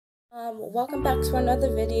Welcome back to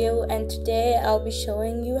another video, and today I'll be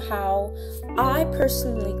showing you how I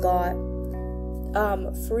personally got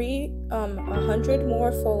 100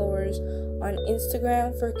 more followers on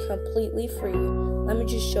Instagram for completely free. Let me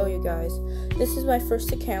just show you guys. This is my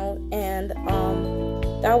first account, and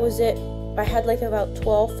that was it. I had like about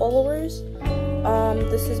 12 followers.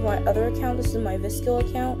 This is my other account. This is my versionnn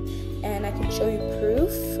account, and I can show you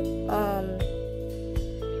proof.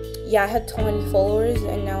 Yeah, I had 20 followers,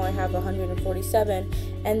 and now I have 147,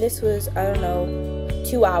 and this was, I don't know,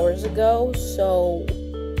 2 hours ago. So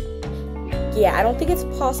yeah, I don't think it's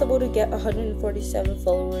possible to get 147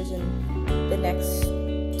 followers in the next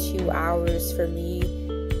 2 hours for me.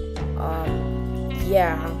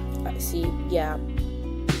 Yeah, I see, yeah.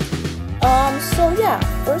 So yeah,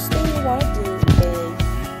 first thing you want to do is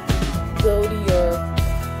go to your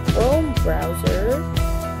Chrome browser.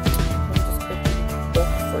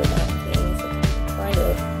 For that thing, if I can find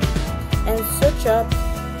it, and search up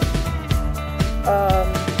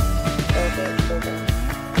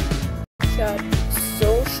search up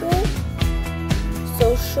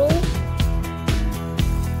social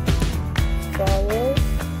follow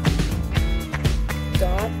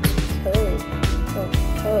dot co.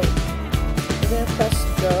 You're gonna press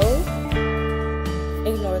go.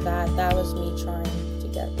 Ignore that. That was me trying to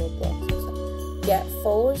get Roblox and stuff. Get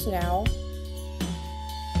followers now.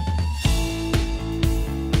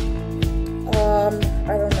 I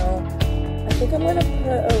don't know. I think I'm gonna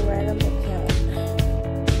put a random account.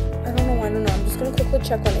 I don't know. I'm just gonna quickly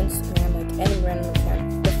check on Instagram, like any random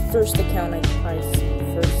account. The first account I see,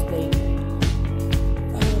 first thing.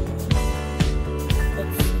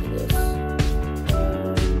 Let's see this. I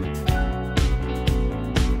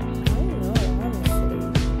don't know, honestly.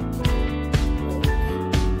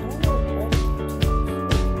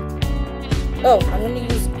 Oh, I'm gonna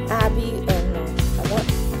use Abby. I want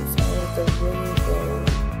the really good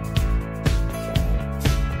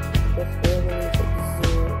before we reach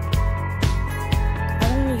 0.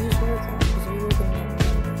 I'm gonna use her account because we were gonna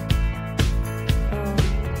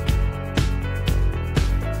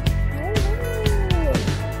I don't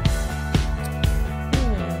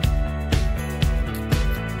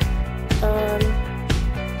know.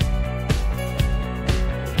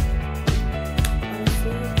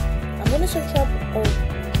 Honestly, I'm gonna search up a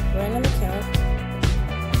random account.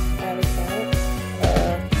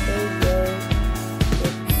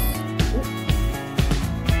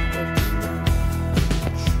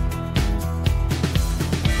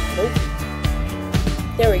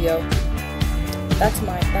 There we go. That's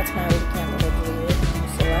my old account that I deleted.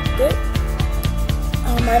 Select it. I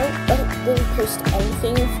don't really post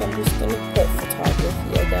anything, so I'm just gonna put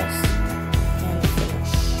photography, I guess, and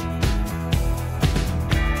finish.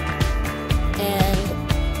 And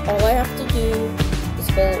all I have to do is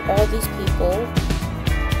follow all these people,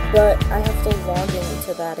 but I have to log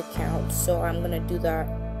into that account, so I'm gonna do that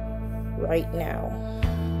right now.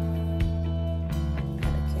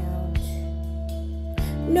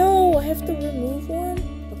 No, I have to remove one?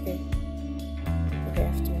 Okay, I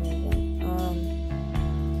have to remove one.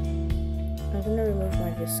 I'm gonna remove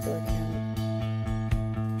my versionnn account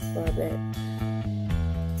for a bit.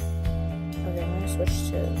 Okay, I'm gonna switch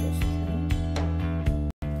to this account.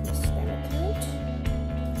 The spam account.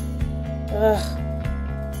 Ugh.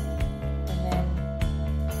 And then,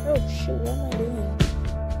 oh shoot, what am I doing?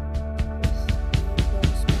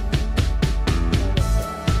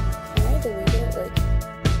 Can I delete it? Like,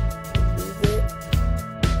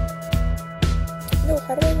 no,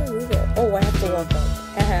 how do I remove it? Oh, I have to log out.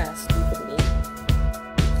 Haha, stupid me.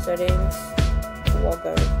 Settings, log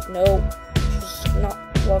out. No, just not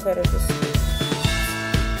log out of this.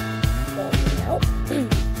 Logging out.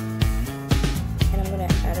 And I'm gonna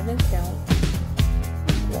add an account.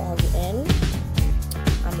 Log in.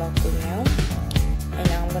 I'm logged in now. And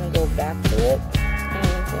now I'm gonna go back to it. And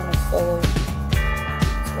I'm gonna follow.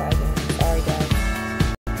 It's lagging. Sorry guys.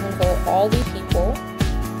 I'm gonna follow all these people.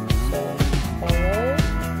 So follow.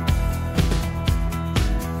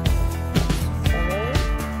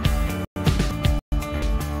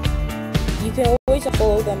 You can always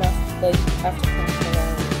follow them after coming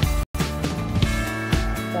around.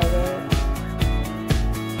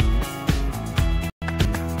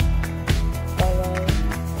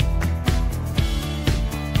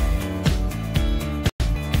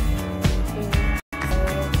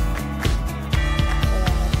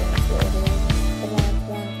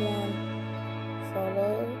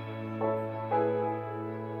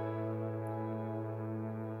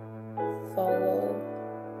 Follow.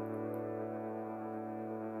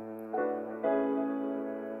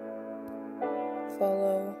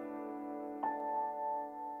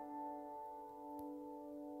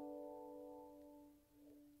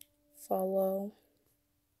 follow,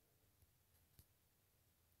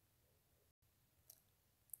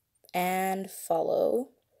 and follow.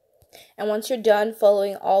 And once you're done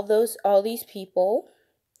following all these people,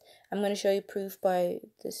 I'm going to show you proof by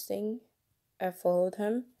this thing. I followed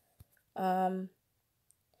him. I'm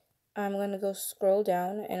going to go scroll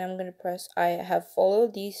down and I'm going to press I have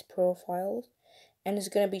followed these profiles, and it's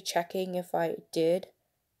going to be checking if I did.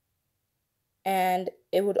 And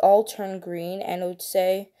it would all turn green and it would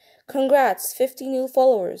say, congrats, 50 new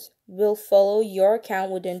followers will follow your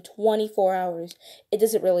account within 24 hours. It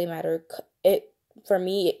doesn't really matter. For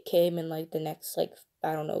me, it came in like the next, like,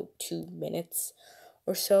 I don't know, 2 minutes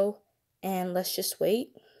or so. And let's just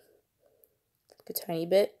wait a tiny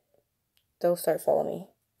bit. They'll start following me.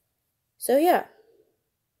 So yeah.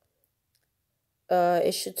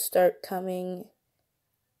 It should start coming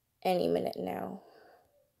any minute now.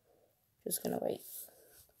 Just gonna wait.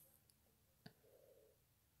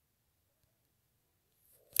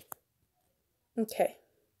 Okay.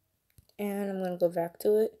 And I'm gonna go back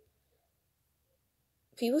to it.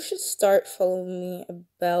 People should start following me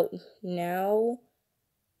about now,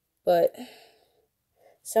 but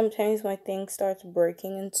sometimes my thing starts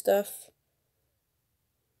breaking and stuff.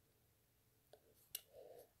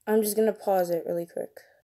 I'm just gonna pause it really quick.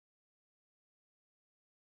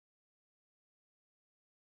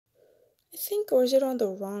 I think, or is it on the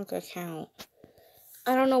wrong account?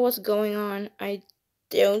 I don't know what's going on. I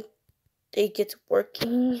don't think it's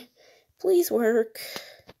working. Please work.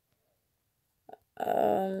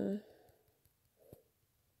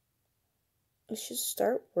 It should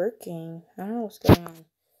start working. I don't know what's going on.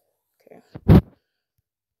 Okay.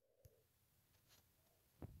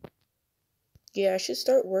 Yeah, I should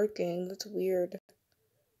start working. That's weird.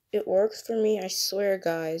 It works for me. I swear,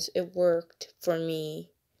 guys. It worked for me.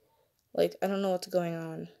 Like, I don't know what's going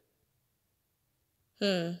on.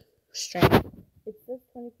 Strange. It says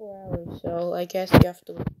 24 hours, so I guess you have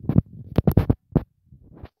to wait.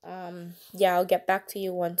 Yeah, I'll get back to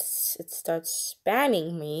you once it starts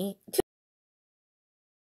spamming me.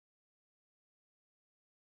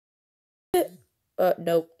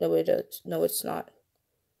 No, it is. No, it's not.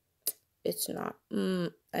 It's not.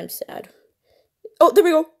 I'm sad. Oh, there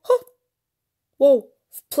we go. Huh. Whoa.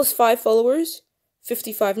 +5 followers.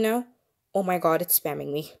 55 now. Oh my god, it's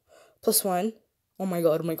spamming me. +1. Oh my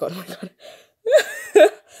god, oh my god, oh my god.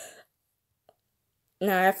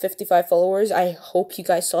 Now I have 55 followers. I hope you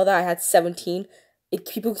guys saw that. I had 17.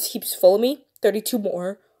 People keeps following me. 32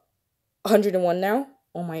 more. 101 now.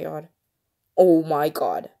 Oh my god. Oh my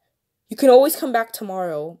god. You can always come back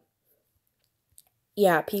tomorrow.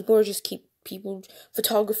 Yeah,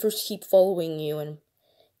 photographers keep following you, and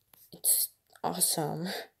it's awesome.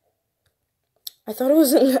 I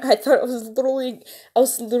was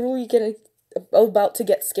literally about to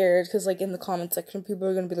get scared, because like in the comment section people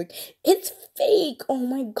are gonna be like, it's fake. Oh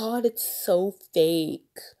my god, it's so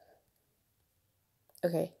fake.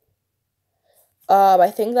 Okay.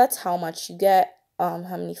 I think that's how much you get, how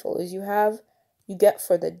many followers you get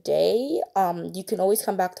for the day. You can always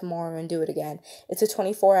come back tomorrow and do it again. It's a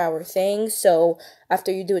 24-hour thing, so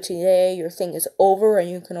after you do it today, your thing is over, and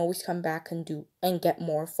you can always come back and get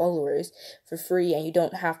more followers for free, and you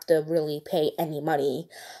don't have to really pay any money.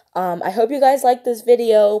 I hope you guys like this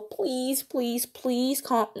video. Please, please, please,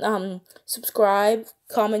 subscribe,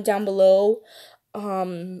 comment down below,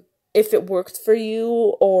 if it worked for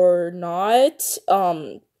you or not,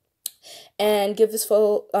 and give this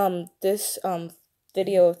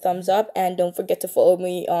video a thumbs up, and don't forget to follow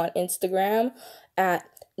me on Instagram at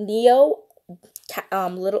neo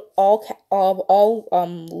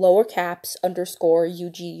lower caps _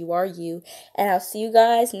 UGURU, and I'll see you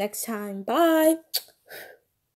guys next time. Bye.